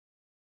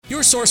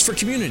Your source for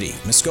community.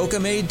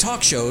 Muskoka-made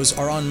talk shows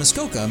are on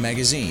Muskoka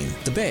Magazine,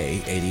 The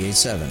Bay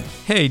 88.7.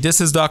 Hey, this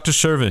is Dr.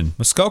 Shervin.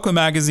 Muskoka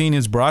Magazine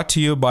is brought to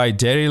you by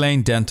Dairy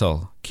Lane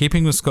Dental,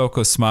 keeping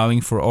Muskoka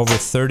smiling for over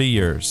 30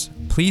 years.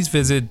 Please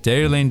visit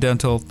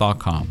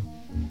dairylanedental.com.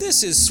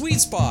 This is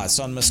Sweet Spots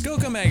on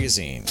Muskoka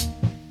Magazine.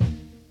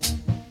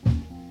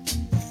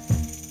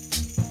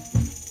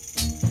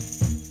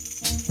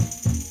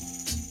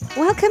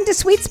 Welcome to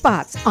Sweet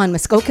Spots on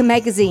Muskoka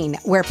Magazine,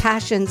 where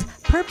passions,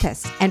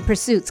 purpose, and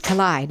pursuits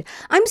collide.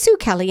 I'm Sue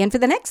Kelly, and for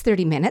the next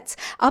 30 minutes,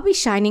 I'll be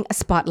shining a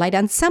spotlight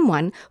on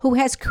someone who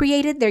has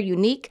created their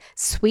unique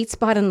sweet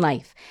spot in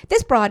life.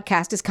 This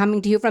broadcast is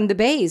coming to you from the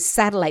Bay's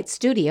satellite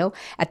studio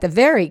at the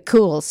very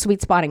cool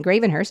Sweet Spot in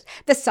Gravenhurst,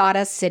 the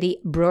Sawdust City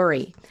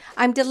Brewery.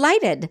 I'm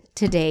delighted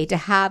today to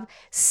have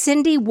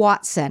Cindy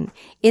Watson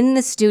in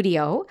the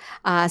studio.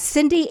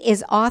 Cindy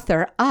is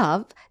author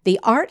of The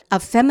Art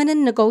of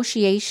Feminine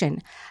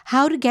Negotiation,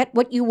 How to Get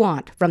What You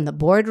Want from the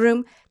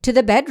Boardroom to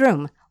the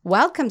Bedroom.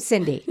 Welcome,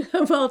 Cindy.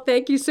 Well,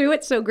 thank you, Sue.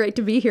 It's so great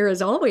to be here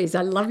as always.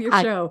 I love your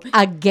show.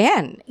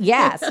 Again,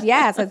 yes.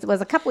 It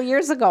was a couple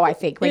years ago, I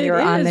think, when you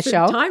were on the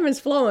show. Time is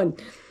flowing.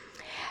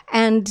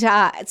 And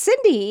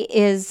Cindy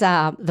is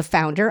the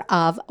founder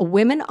of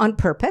Women on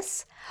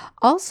Purpose.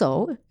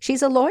 Also,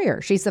 she's a lawyer.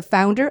 She's the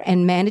founder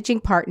and managing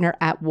partner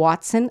at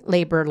Watson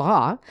Labor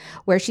Law,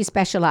 where she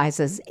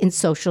specializes in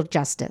social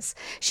justice.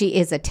 She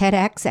is a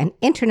TEDx and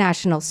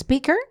international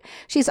speaker.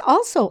 She's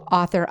also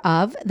author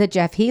of The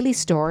Jeff Healey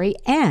Story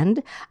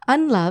and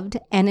Unloved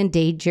and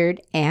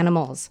Endangered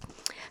Animals.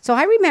 So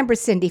I remember,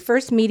 Cindy,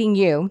 first meeting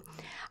you.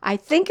 I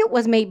think it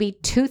was maybe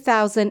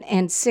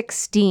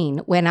 2016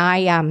 when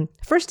I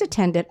first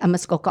attended a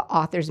Muskoka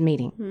authors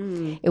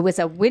meeting. It was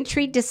a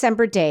wintry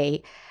December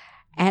day.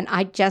 And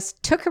I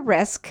just took a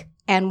risk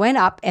and went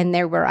up, and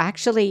there were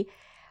actually,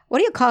 what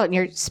do you call it when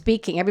you're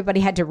speaking?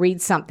 Everybody had to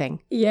read something.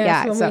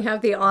 Yes, we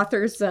have the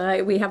authors,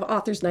 we have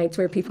authors nights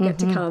where people get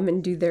to come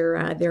and do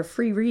their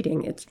free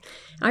reading.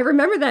 I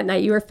remember that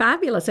night. You were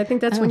fabulous. I think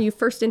that's when you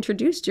first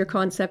introduced your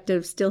concept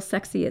of still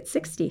sexy at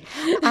 60.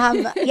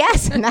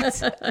 Yes, and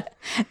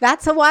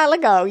that's a while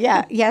ago.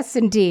 Yeah, yes,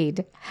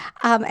 indeed.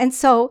 And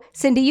so,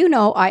 Cindy, you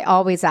know, I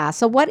always ask,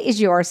 so what is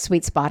your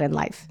sweet spot in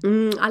life?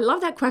 I love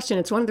that question.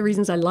 It's one of the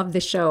reasons I love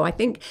this show. I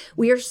think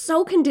we are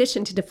so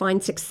conditioned to define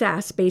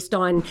success based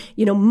on,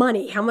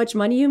 money, how much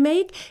money you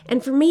make.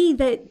 And for me,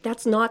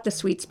 that's not the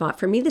sweet spot.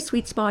 For me, the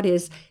sweet spot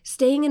is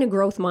staying in a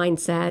growth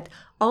mindset,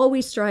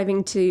 always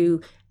striving to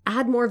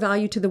add more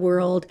value to the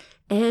world,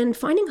 and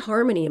finding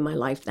harmony in my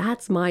life.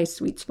 That's my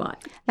sweet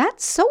spot.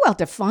 That's so well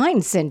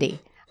defined, Cindy.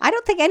 I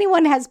don't think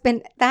anyone has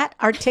been that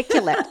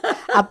articulate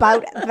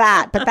about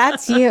that, but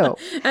that's you.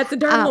 That's a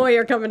darn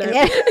lawyer coming out.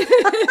 Yeah.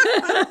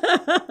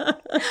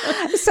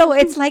 So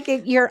it's like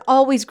you're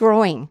always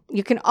growing.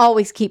 You can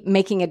always keep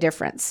making a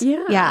difference.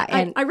 Yeah.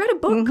 And I read a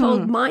book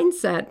called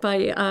Mindset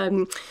by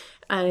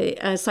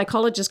a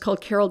psychologist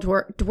called Carol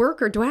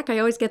Dweck. I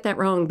always get that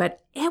wrong,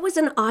 but it was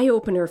an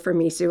eye-opener for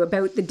me, Sue,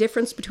 about the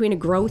difference between a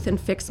growth and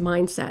fixed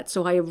mindset.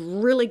 So I have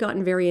really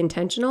gotten very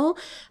intentional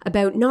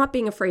about not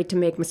being afraid to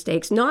make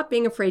mistakes, not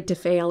being afraid to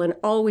fail, and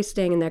always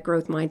staying in that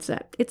growth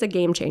mindset. It's a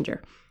game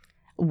changer.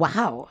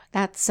 Wow.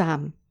 That's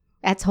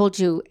holds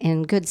you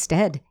in good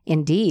stead,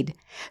 indeed.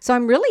 So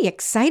I'm really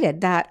excited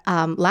that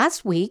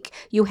last week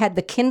you had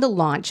the Kindle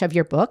launch of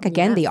your book,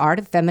 again, The Art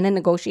of Feminine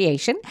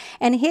Negotiation,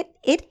 and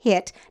it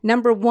hit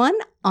number 1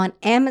 on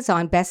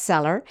Amazon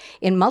bestseller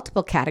in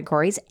multiple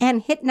categories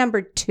and hit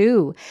number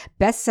 2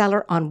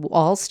 bestseller on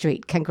Wall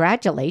Street.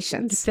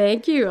 Congratulations.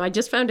 Thank you. I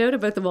just found out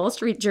about the Wall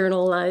Street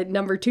Journal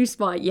number 2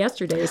 spot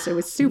yesterday, so I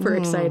was super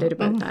excited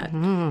about that.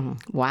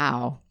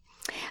 Wow.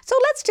 So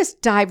let's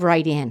just dive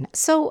right in.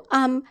 So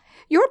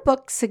your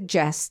book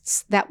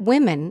suggests that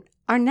women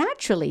are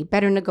naturally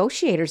better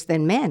negotiators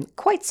than men.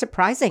 Quite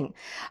surprising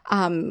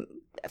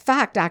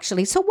fact,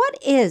 actually. So what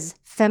is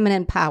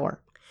feminine power?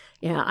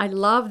 Yeah, I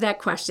love that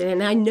question.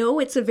 And I know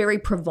it's a very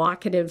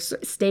provocative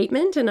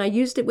statement, and I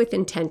used it with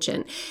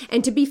intention.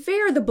 And to be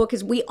fair, the book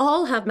is we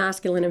all have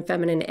masculine and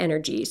feminine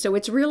energy. So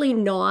it's really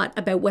not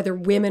about whether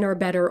women are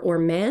better or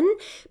men.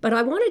 But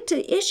I wanted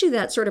to issue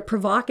that sort of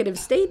provocative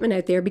statement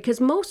out there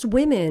because most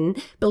women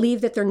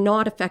believe that they're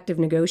not effective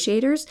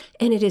negotiators,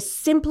 and it is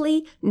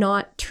simply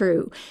not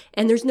true.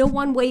 And there's no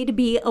one way to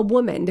be a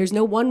woman. There's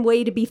no one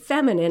way to be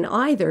feminine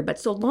either. But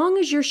so long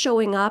as you're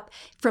showing up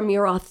from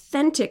your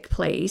authentic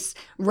place,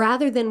 rather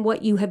than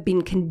what you have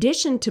been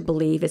conditioned to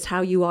believe is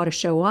how you ought to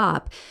show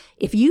up,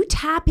 if you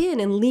tap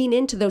in and lean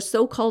into those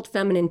so-called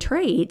feminine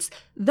traits,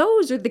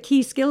 those are the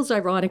key skills,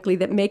 ironically,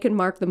 that make and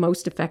mark the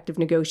most effective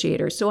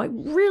negotiators. So I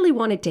really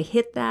wanted to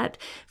hit that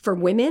for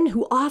women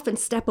who often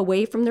step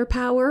away from their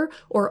power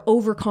or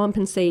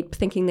overcompensate,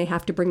 thinking they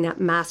have to bring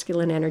that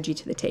masculine energy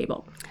to the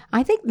table.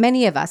 I think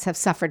many of us have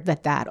suffered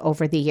with that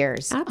over the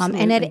years. Absolutely.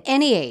 And at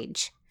any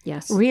age.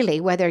 Yes. Really,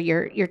 whether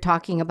you're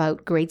talking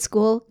about grade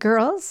school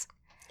girls,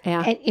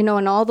 yeah,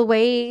 and all the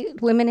way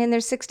women in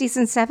their 60s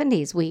and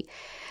 70s,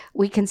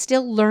 we can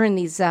still learn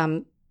these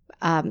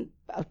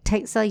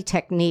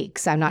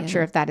techniques. I'm not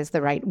sure if that is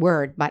the right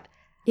word, but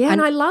Yeah,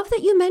 and I love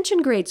that you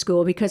mentioned grade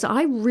school because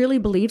I really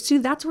believe, Sue,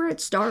 that's where it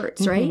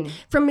starts, right?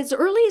 From as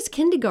early as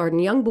kindergarten,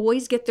 young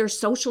boys get their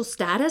social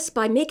status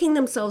by making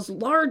themselves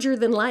larger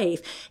than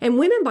life. And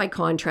women, by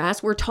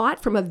contrast, were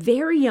taught from a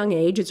very young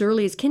age, as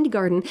early as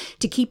kindergarten,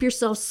 to keep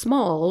yourself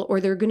small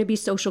or there are going to be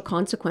social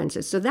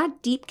consequences. So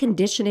that deep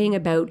conditioning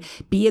about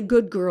be a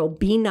good girl,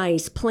 be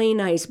nice, play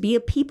nice, be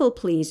a people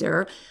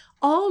pleaser,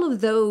 all of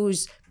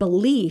those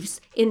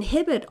beliefs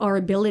inhibit our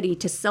ability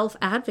to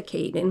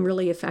self-advocate in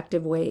really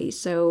effective ways.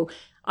 So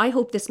I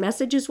hope this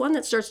message is one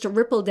that starts to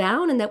ripple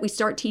down and that we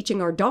start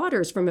teaching our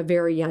daughters from a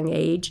very young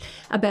age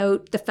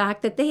about the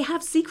fact that they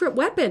have secret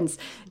weapons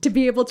to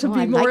be able to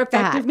be more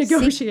effective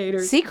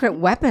negotiators. Secret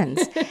weapons.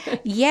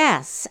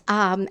 Yes.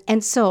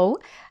 And so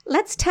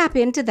let's tap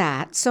into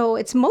that. So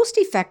it's most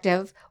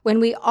effective when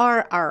we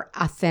are our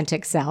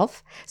authentic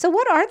self. So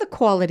what are the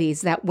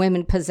qualities that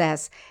women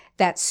possess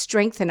that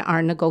strengthen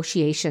our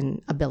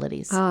negotiation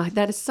abilities?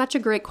 That is such a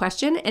great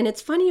question. And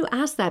it's funny you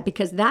asked that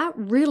because that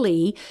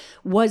really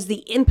was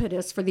the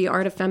impetus for the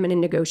art of feminine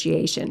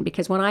negotiation.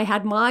 Because when I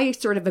had my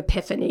sort of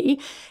epiphany,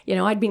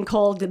 I'd been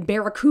called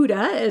Barracuda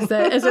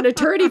as an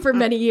attorney for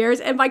many years,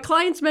 and my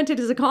clients meant it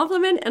as a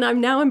compliment. And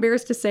I'm now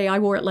embarrassed to say I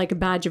wore it like a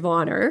badge of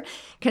honor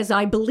because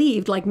I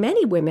believed, like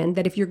many women,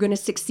 that if you're going to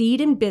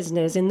succeed in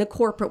business, in the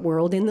corporate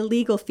world, in the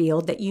legal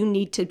field, that you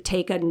need to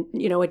take a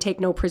take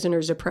no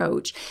prisoners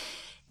approach.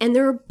 And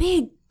there are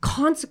big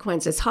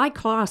consequences, high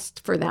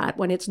cost for that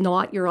when it's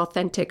not your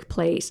authentic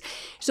place.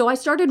 So I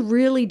started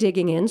really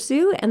digging in,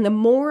 Sue, and the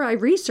more I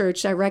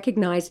researched, I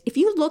recognized if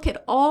you look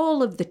at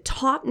all of the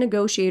top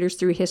negotiators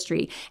through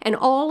history and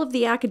all of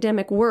the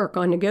academic work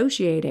on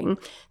negotiating,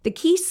 the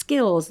key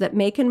skills that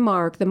make and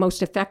mark the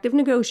most effective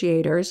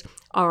negotiators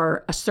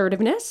are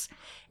assertiveness,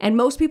 and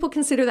most people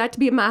consider that to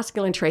be a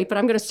masculine trait, but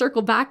I'm going to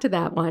circle back to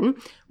that one,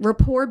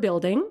 rapport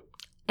building,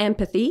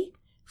 empathy,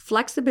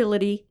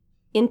 flexibility,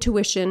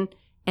 intuition,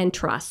 and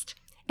trust.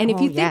 And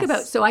if you think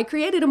about, so I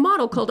created a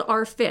model called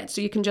RFIT. So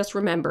you can just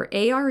remember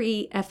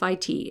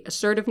AREFIT,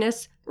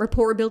 assertiveness,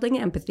 rapport building,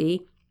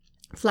 empathy,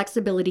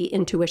 flexibility,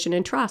 intuition,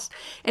 and trust.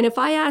 And if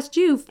I asked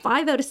you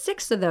 5 out of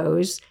 6 of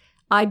those,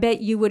 I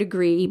bet you would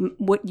agree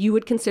what you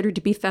would consider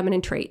to be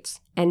feminine traits.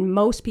 And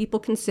most people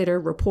consider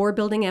rapport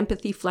building,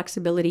 empathy,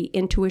 flexibility,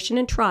 intuition,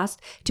 and trust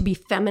to be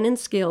feminine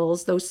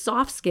skills, those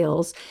soft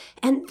skills.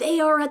 And they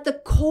are at the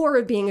core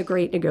of being a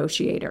great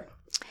negotiator.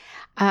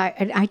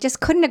 I just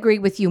couldn't agree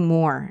with you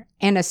more.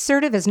 And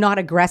assertive is not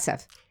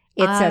aggressive.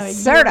 It's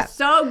assertive.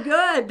 So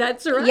good.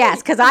 That's right.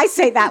 Yes, because I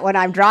say that when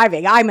I'm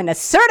driving. I'm an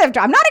assertive.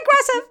 I'm not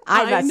aggressive.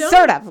 I'm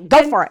assertive.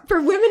 Go for it.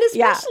 For women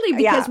especially,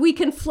 because we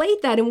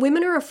conflate that. And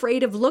women are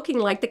afraid of looking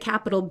like the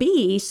capital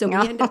B. So we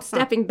end up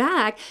stepping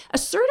back.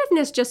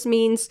 Assertiveness just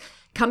means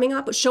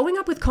showing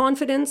up with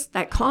confidence.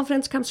 That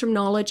confidence comes from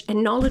knowledge,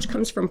 and knowledge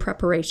comes from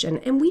preparation.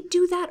 And we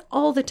do that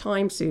all the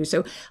time, Sue.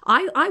 So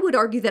I would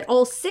argue that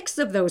all 6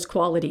 of those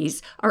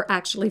qualities are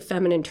actually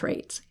feminine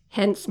traits.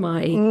 Hence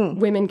my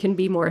women can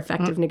be more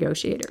effective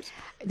negotiators.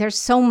 There's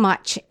so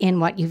much in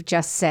what you've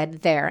just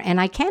said there. And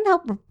I can't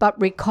help but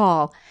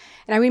recall,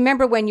 and I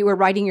remember when you were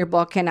writing your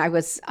book and I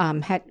was,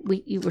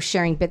 you were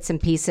sharing bits and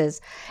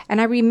pieces.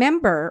 And I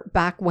remember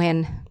back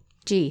when,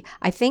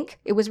 I think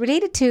it was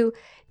related to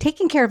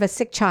taking care of a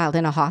sick child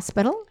in a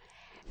hospital,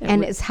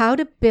 and it's how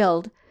to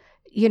build,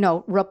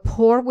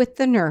 rapport with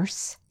the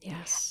nurse.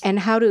 Yes. And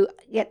how to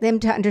get them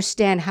to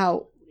understand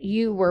how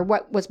you were,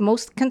 what was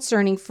most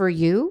concerning for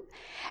you,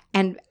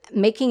 and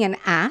making an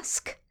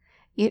ask.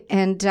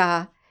 And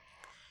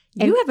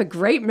you have a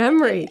great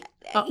memory.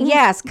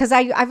 Yes, because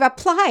I've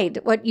applied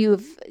what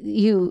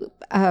you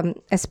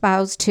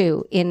espoused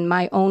to in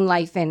my own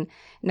life in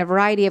a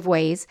variety of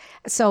ways.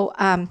 So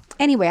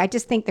anyway, I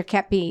just think there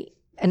can't be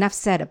enough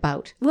said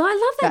about. Well, I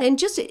love that. And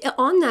just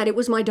on that, it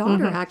was my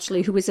daughter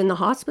actually who was in the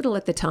hospital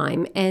at the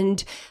time.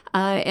 And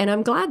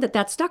I'm glad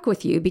that stuck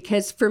with you,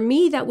 because for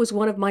me, that was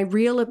one of my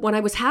when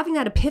I was having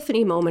that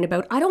epiphany moment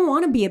about, I don't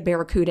want to be a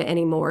Barracuda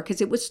anymore, because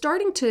it was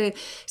starting to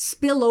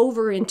spill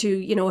over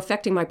into,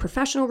 affecting my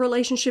professional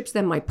relationships,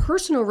 then my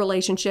personal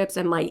relationships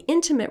and my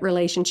intimate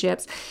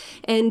relationships.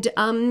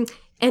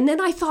 And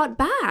then I thought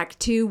back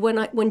to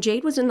when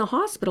Jade was in the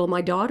hospital, my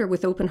daughter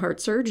with open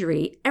heart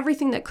surgery,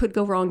 everything that could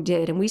go wrong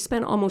did. And we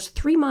spent almost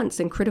 3 months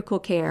in critical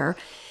care.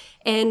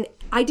 And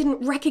I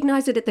didn't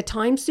recognize it at the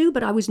time, Sue,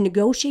 but I was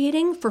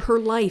negotiating for her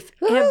life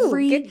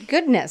every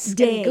goodness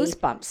day.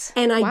 Goosebumps.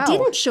 And I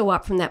didn't show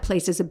up from that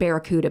place as a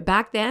Barracuda.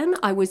 Back then,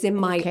 I was in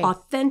my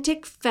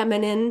authentic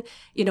feminine,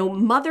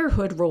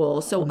 motherhood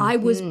role. So I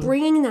was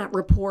bringing that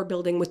rapport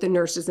building with the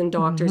nurses and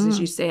doctors, as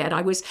you said.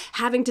 I was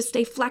having to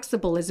stay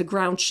flexible as the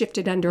ground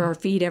shifted under our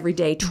feet every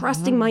day,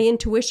 trusting my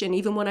intuition,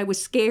 even when I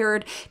was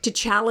scared to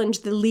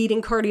challenge the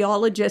leading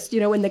cardiologist,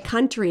 in the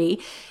country,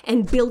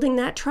 and building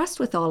that trust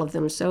with all of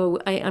them. So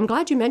I'm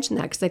glad you mentioned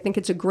that, because I think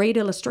it's a great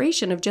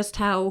illustration of just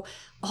how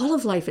all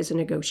of life is a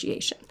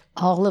negotiation.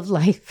 All of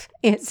life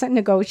is a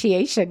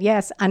negotiation.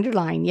 Yes,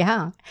 underline.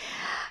 Yeah.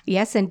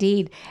 Yes,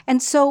 indeed.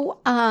 And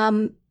so,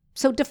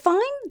 so define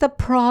the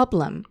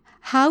problem.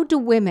 How do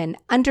women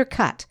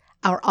undercut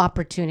our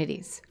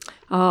opportunities?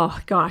 Oh,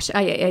 gosh.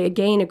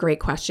 Again, a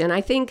great question.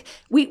 I think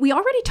we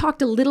already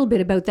talked a little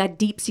bit about that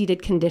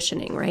deep-seated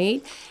conditioning,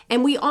 right?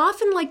 And we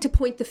often like to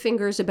point the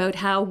fingers about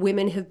how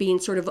women have been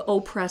sort of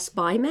oppressed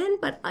by men.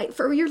 But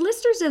for your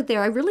listeners out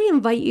there, I really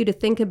invite you to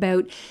think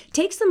about,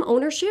 take some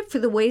ownership for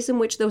the ways in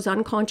which those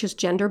unconscious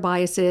gender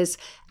biases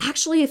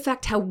actually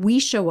affect how we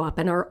show up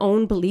in our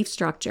own belief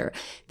structure.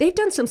 They've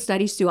done some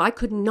studies too. I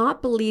could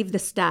not believe the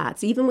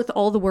stats, even with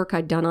all the work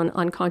I'd done on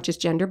unconscious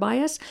gender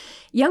bias.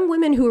 Young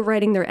women who were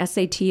writing their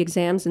SAT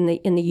exams in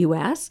the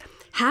US,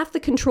 half the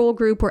control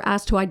group were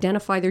asked to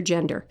identify their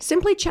gender,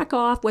 simply check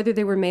off whether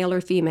they were male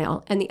or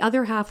female, and the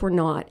other half were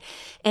not.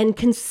 And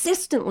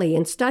consistently,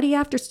 in study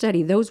after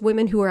study, those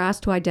women who were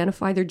asked to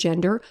identify their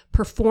gender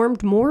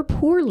performed more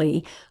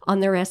poorly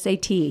on their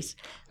SATs.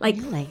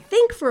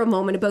 Think for a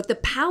moment about the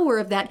power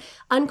of that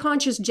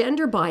unconscious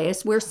gender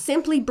bias, where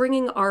simply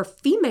bringing our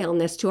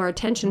femaleness to our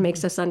attention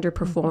makes us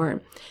underperform.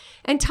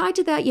 And tied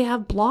to that, you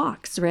have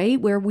blocks, right?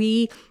 Where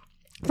we,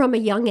 from a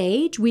young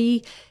age,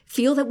 we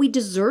feel that we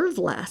deserve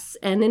less.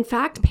 And in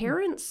fact,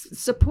 parents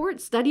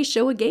support, studies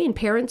show again,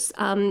 parents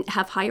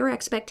have higher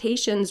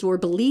expectations or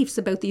beliefs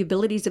about the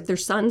abilities of their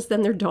sons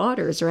than their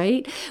daughters,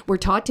 right? We're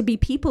taught to be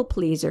people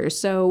pleasers.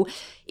 So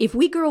if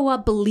we grow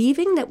up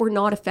believing that we're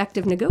not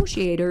effective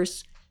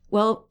negotiators,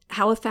 well,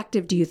 how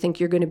effective do you think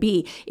you're going to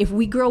be? If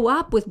we grow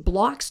up with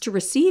blocks to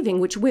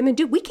receiving, which women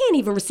do, we can't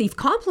even receive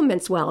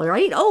compliments well,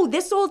 right? Oh,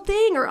 this old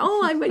thing, or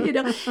oh,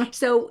 I'm,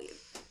 So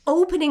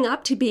opening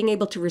up to being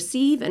able to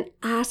receive and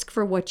ask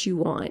for what you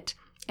want.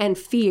 And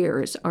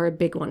fears are a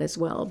big one as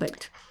well.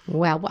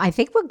 Well, I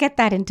think we'll get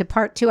that into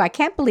part 2. I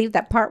can't believe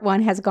that part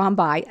 1 has gone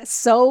by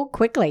so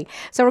quickly.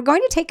 So we're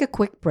going to take a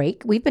quick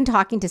break. We've been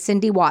talking to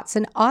Cindy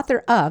Watson,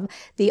 author of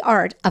The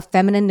Art of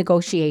Feminine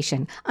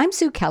Negotiation. I'm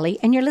Sue Kelly,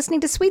 and you're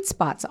listening to Sweet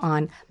Spots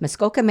on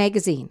Muskoka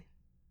Magazine.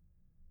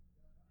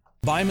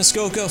 By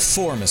Muskoka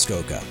for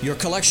Muskoka, your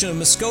collection of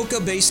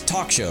Muskoka-based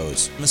talk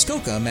shows.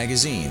 Muskoka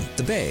Magazine,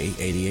 The Bay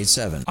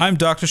 88.7. I'm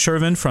Dr.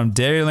 Shervin from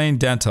Dairy Lane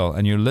Dental,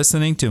 and you're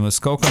listening to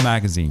Muskoka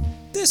Magazine.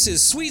 This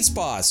is Sweet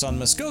Spots on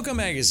Muskoka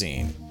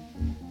Magazine.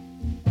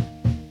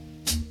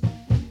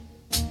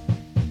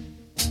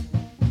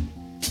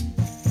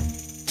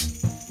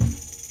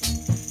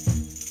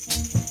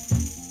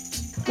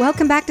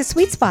 Welcome back to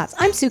Sweet Spots.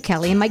 I'm Sue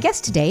Kelly, and my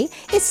guest today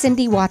is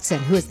Cindy Watson,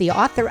 who is the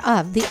author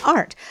of The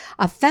Art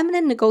of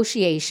Feminine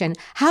Negotiation,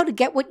 How to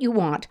Get What You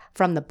Want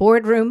from the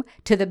Boardroom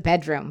to the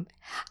Bedroom.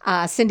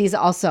 Cindy's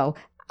also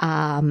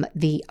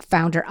the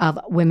founder of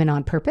Women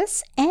on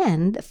Purpose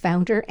and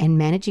founder and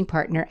managing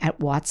partner at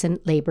Watson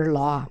Labor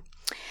Law.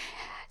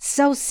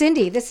 So,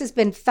 Cindy, this has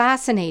been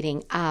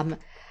fascinating.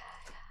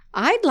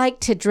 I'd like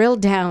to drill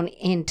down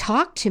and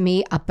talk to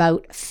me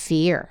about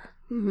fear.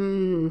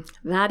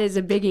 That is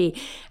a biggie.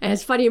 And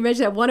it's funny you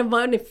mentioned that. One of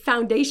my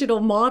foundational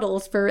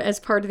models as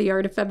part of the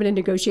Art of Feminine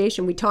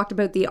Negotiation, we talked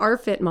about the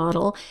RFIT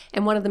model,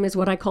 and one of them is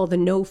what I call the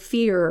no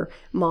fear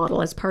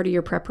model as part of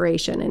your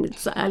preparation. And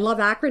I love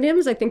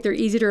acronyms. I think they're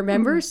easy to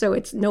remember. So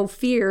it's no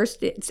fear.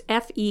 It's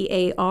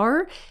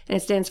FEAR, and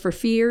it stands for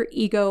fear,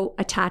 ego,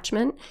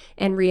 attachment,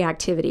 and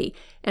reactivity.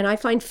 And I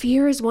find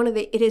fear is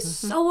it is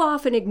so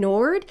often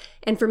ignored.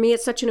 And for me,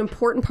 it's such an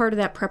important part of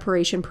that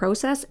preparation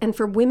process. And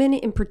for women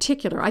in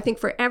particular, I think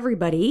for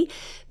everybody,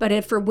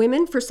 but for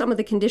women, for some of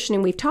the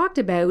conditioning we've talked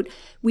about,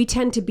 we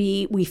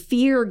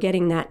fear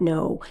getting that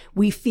no.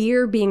 We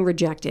fear being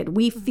rejected.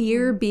 We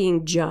fear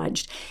being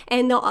judged.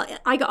 And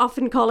I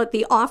often call it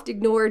the oft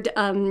ignored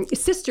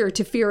sister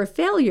to fear of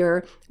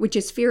failure, which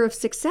is fear of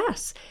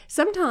success.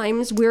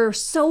 Sometimes we're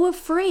so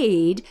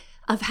afraid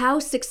of how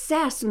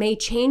success may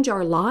change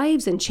our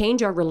lives and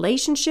change our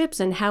relationships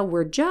and how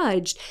we're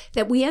judged,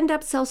 that we end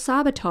up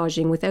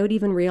self-sabotaging without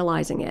even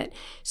realizing it.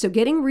 So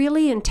getting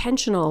really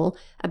intentional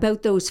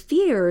about those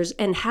fears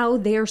and how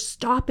they're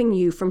stopping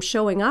you from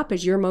showing up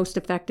as your most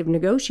effective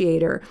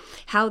negotiator,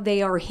 how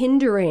they are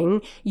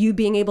hindering you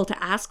being able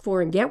to ask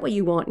for and get what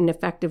you want in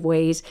effective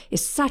ways,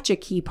 is such a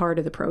key part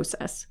of the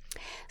process.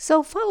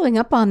 So following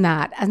up on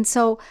that, and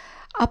so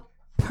a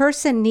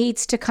person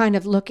needs to kind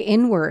of look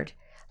inward.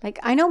 Like,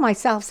 I know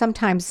myself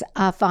sometimes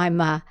if I'm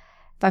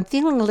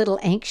feeling a little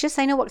anxious,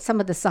 I know what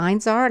some of the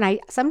signs are. And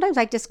sometimes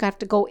I just have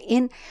to go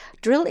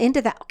drill into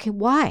that. Okay,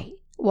 why?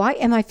 Why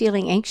am I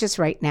feeling anxious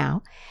right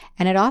now?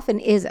 And it often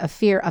is a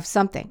fear of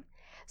something.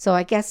 So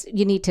I guess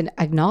you need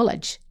to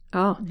acknowledge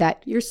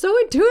that. You're so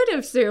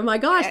intuitive, Sue. My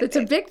gosh, that's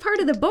a big part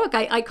of the book.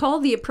 I call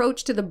the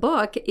approach to the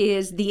book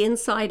is the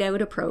inside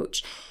out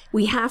approach.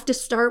 We have to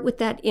start with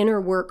that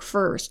inner work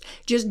first,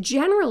 just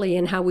generally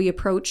in how we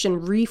approach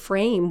and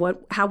reframe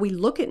how we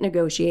look at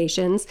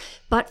negotiations.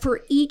 But for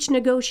each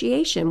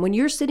negotiation, when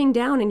you're sitting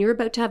down and you're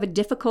about to have a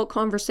difficult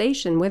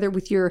conversation, whether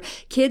with your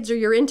kids or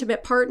your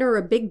intimate partner or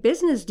a big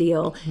business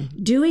deal,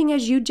 doing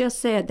as you just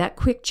said, that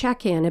quick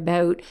check-in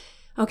about,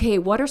 okay,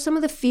 what are some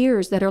of the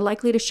fears that are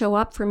likely to show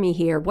up for me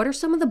here? What are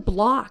some of the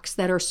blocks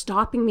that are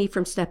stopping me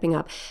from stepping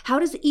up? How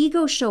does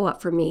ego show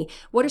up for me?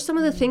 What are some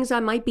of the things I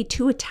might be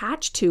too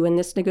attached to in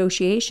this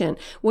negotiation?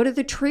 What are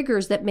the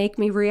triggers that make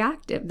me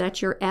reactive?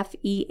 That's your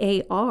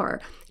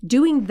FEAR.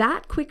 Doing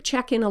that quick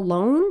check-in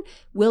alone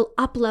will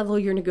up-level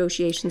your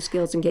negotiation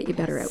skills and get you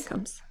better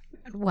outcomes.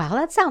 Well,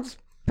 that sounds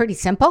pretty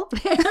simple.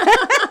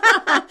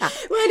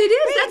 Well, it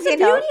is. That's the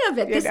beauty of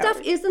it. This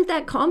stuff isn't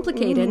that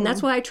complicated. And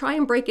that's why I try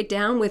and break it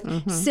down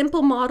with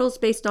simple models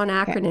based on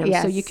acronyms.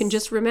 Yes. So you can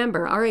just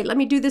remember, all right, let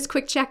me do this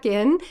quick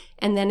check-in,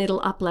 and then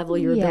it'll up-level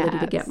your ability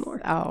to get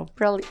more. Oh,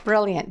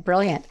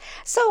 brilliant.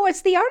 So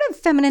it's the art of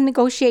feminine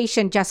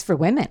negotiation just for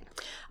women?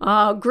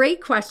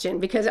 Great question,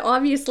 because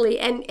obviously,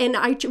 and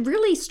I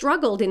really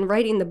struggled in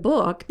writing the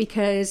book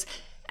because,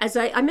 as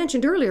I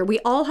mentioned earlier, we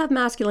all have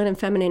masculine and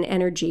feminine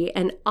energy.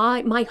 And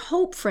my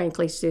hope,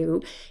 frankly,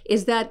 Sue,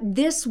 is that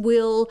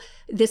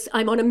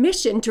I'm on a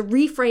mission to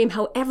reframe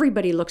how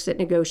everybody looks at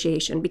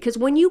negotiation. Because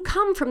when you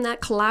come from that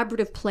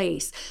collaborative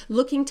place,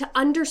 looking to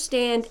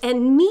understand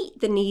and meet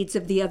the needs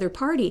of the other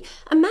party,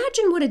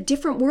 imagine what a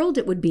different world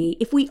it would be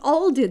if we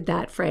all did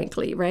that,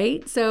 frankly,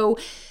 right? So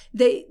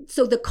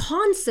the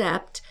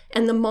concept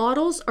and the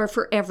models are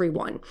for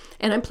everyone.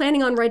 And I'm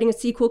planning on writing a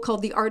sequel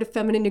called The Art of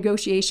Feminine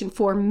Negotiation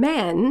for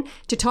Men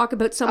to talk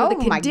about some of the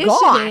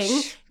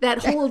conditioning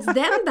that holds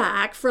them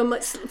back from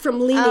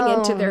leaning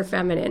into their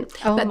feminine.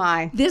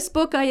 But this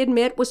book, I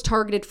admit, was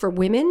targeted for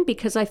women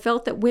because I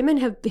felt that women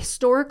have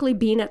historically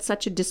been at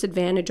such a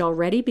disadvantage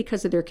already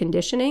because of their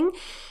conditioning,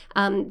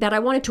 that I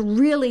wanted to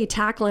really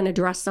tackle and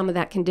address some of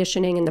that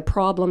conditioning and the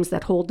problems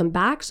that hold them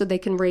back so they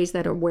can raise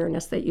that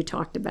awareness that you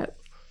talked about.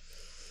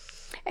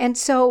 And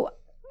so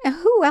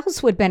who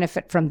else would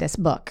benefit from this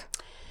book?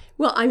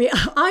 Well, I mean,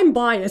 I'm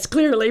biased,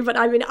 clearly, but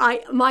I mean,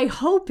 my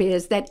hope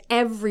is that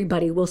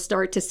everybody will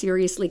start to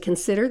seriously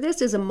consider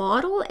this as a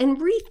model and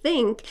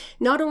rethink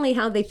not only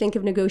how they think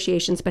of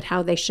negotiations, but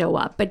how they show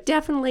up. But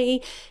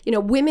definitely,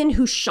 women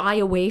who shy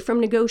away from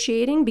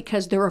negotiating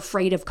because they're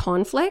afraid of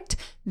conflict,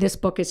 this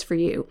book is for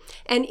you.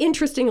 And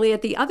interestingly,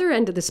 at the other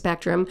end of the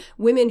spectrum,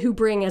 women who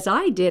bring, as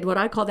I did, what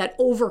I call that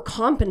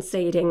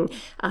overcompensating,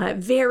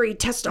 very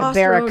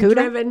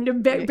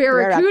testosterone-driven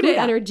barracuda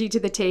energy to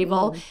the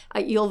table,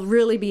 you'll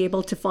really be able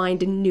to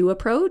find a new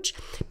approach.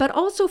 But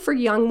also for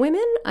young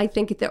women, I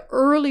think the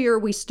earlier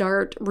we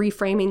start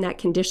reframing that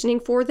conditioning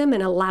for them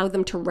and allow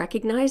them to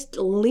recognize,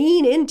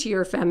 lean into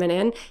your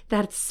feminine,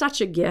 that's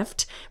such a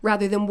gift,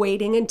 rather than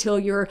waiting until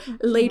you're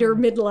later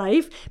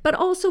midlife. But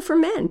also for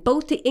men,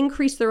 both to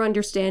increase their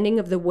understanding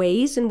of the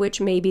ways in which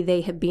maybe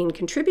they have been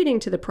contributing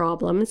to the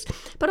problems,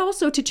 but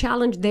also to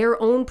challenge their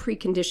own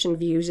preconditioned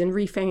views and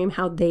reframe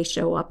how they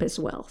show up as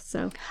well.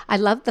 So I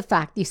love the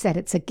fact you said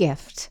it's a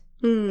gift.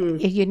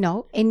 And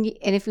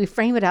if we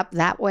frame it up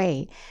that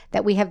way,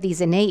 that we have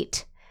these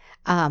innate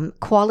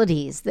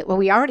qualities that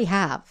we already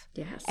have,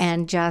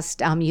 and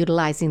just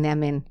utilizing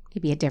them in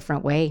maybe a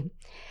different way.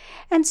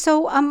 And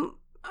so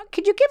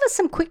could you give us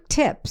some quick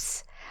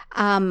tips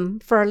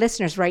for our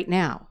listeners right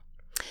now?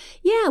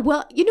 Yeah,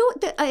 well,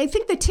 I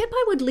think the tip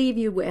I would leave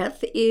you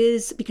with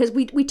is, because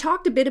we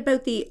talked a bit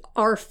about the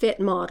R-FIT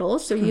model,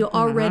 so you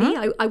already,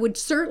 I would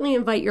certainly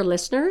invite your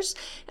listeners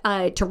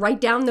to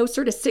write down those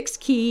sort of 6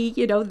 key,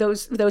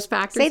 those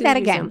factors. Say that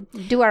again.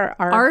 Do our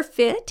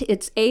R-FIT,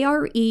 it's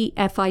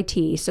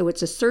AREFIT, so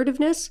it's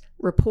assertiveness,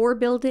 rapport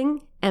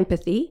building,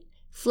 empathy,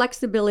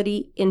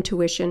 flexibility,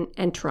 intuition,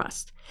 and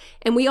trust.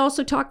 And we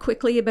also talk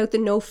quickly about the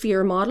no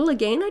fear model.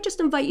 Again, I just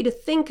invite you to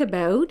think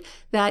about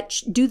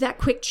that, do that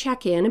quick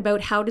check-in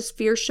about how does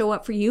fear show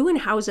up for you and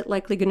how is it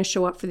likely going to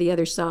show up for the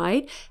other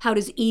side? How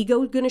does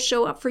ego going to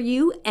show up for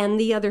you and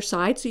the other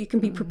side so you can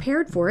be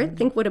prepared for it?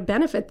 Think what a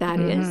benefit that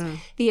is.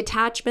 The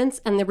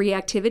attachments and the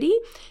reactivity.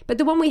 But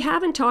the one we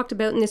haven't talked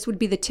about, and this would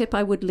be the tip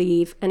I would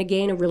leave, and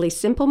again, a really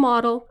simple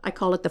model. I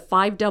call it the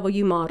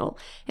 5W model.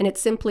 And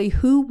it's simply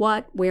who,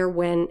 what, where,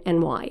 when,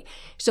 and why.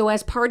 So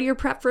as part of your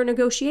prep for a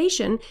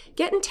negotiation,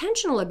 get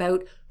intentional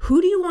about who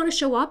do you want to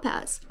show up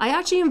as. I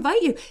actually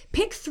invite you,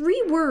 pick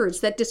 3 words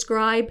that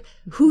describe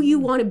who you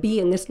want to be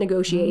in this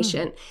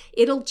negotiation.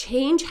 It'll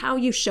change how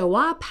you show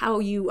up, how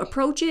you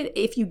approach it.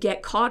 If you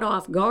get caught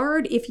off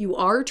guard, if you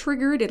are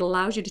triggered, it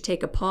allows you to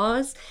take a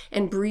pause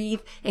and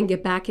breathe and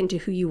get back into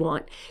who you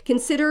want.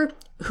 Consider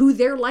who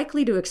they're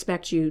likely to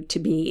expect you to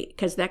be,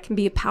 because that can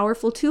be a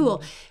powerful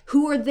tool.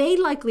 Who are they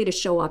likely to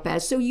show up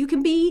as? So you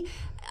can be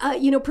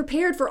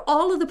prepared for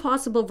all of the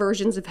possible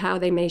versions of how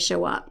they may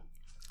show up.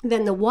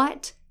 Then the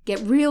what, get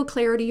real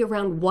clarity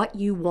around what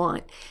you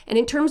want. And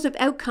in terms of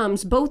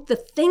outcomes, both the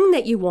thing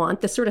that you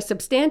want, the sort of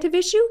substantive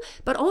issue,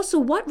 but also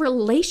what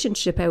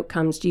relationship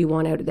outcomes do you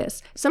want out of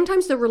this?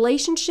 Sometimes the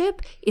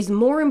relationship is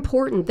more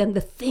important than the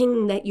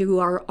thing that you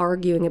are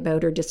arguing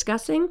about or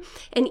discussing,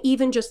 and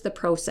even just the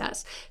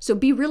process. So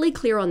be really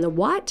clear on the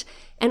what,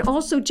 and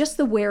also just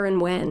the where and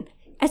when.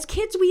 As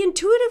kids, we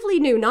intuitively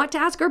knew not to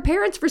ask our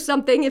parents for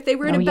something if they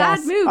were in a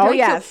bad mood. Oh, right?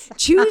 yes. So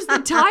choose the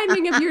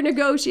timing of your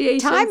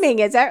negotiations. Timing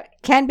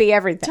can be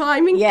everything.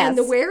 Timing Yes. and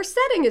the where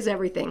setting is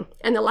everything.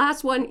 And the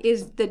last one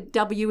is the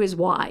W is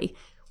why.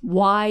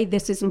 Why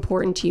this is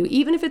important to you.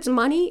 Even if it's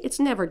money,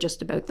 it's never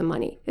just about the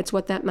money. It's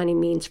what that money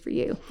means for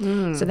you.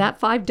 So that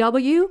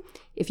 5W,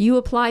 if you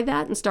apply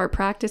that and start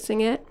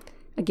practicing it,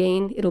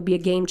 again, it'll be a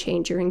game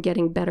changer in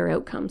getting better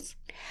outcomes.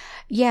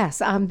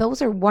 Yes,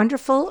 those are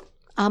wonderful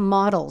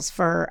models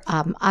for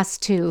us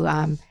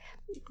to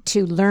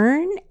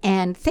learn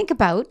and think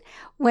about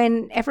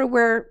whenever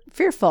we're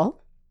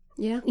fearful,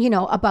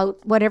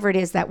 about whatever it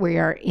is that we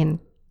are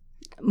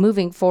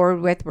moving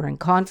forward with, we're in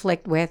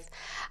conflict with.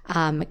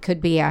 It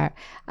could be a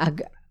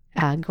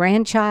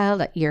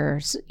grandchild,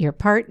 your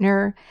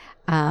partner,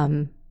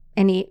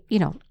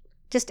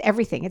 just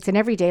everything. It's in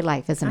everyday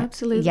life, isn't it?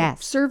 Absolutely.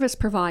 Yes. Service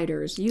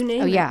providers, you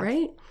name it,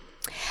 right?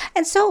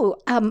 And so,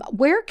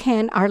 where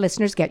can our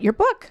listeners get your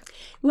book?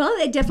 Well,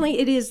 it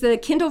is. The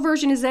Kindle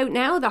version is out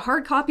now. The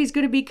hard copy is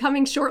going to be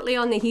coming shortly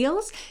on the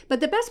heels. But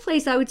the best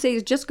place I would say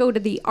is just go to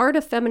the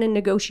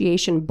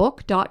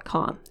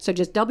artoffemininenegotiationbook.com. So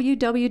just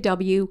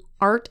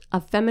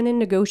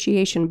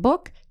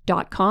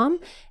www.artoffemininenegotiationbook.com,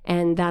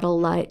 and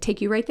that'll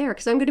take you right there,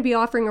 because I'm going to be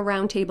offering a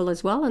roundtable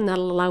as well, and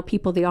that'll allow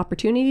people the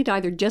opportunity to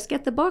either just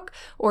get the book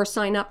or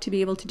sign up to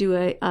be able to do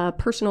a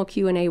personal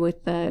Q&A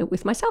with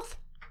myself.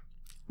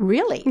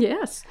 Really?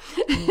 Yes.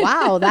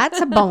 Wow, that's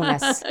a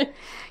bonus.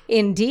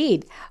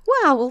 Indeed.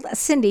 Wow. Well,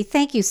 Cindy,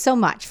 thank you so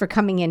much for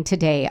coming in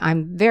today.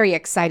 I'm very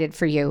excited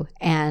for you,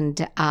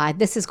 and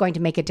this is going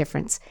to make a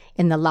difference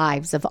in the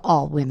lives of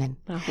all women.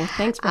 Well,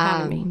 thanks for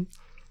having me.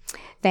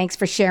 Thanks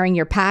for sharing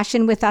your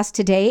passion with us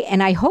today,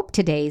 and I hope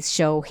today's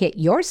show hit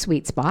your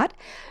sweet spot.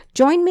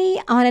 Join me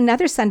on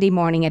another Sunday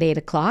morning at 8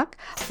 o'clock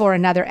for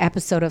another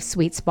episode of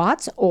Sweet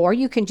Spots, or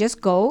you can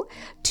just go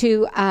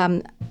to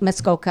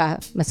Muskoka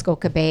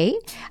Bay,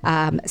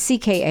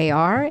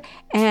 CKAR,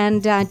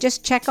 and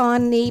just check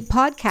on the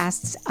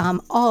podcasts,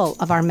 all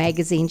of our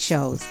magazine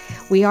shows.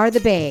 We are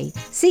the Bay,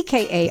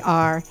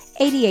 CKAR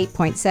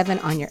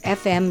 88.7 on your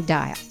FM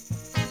dial.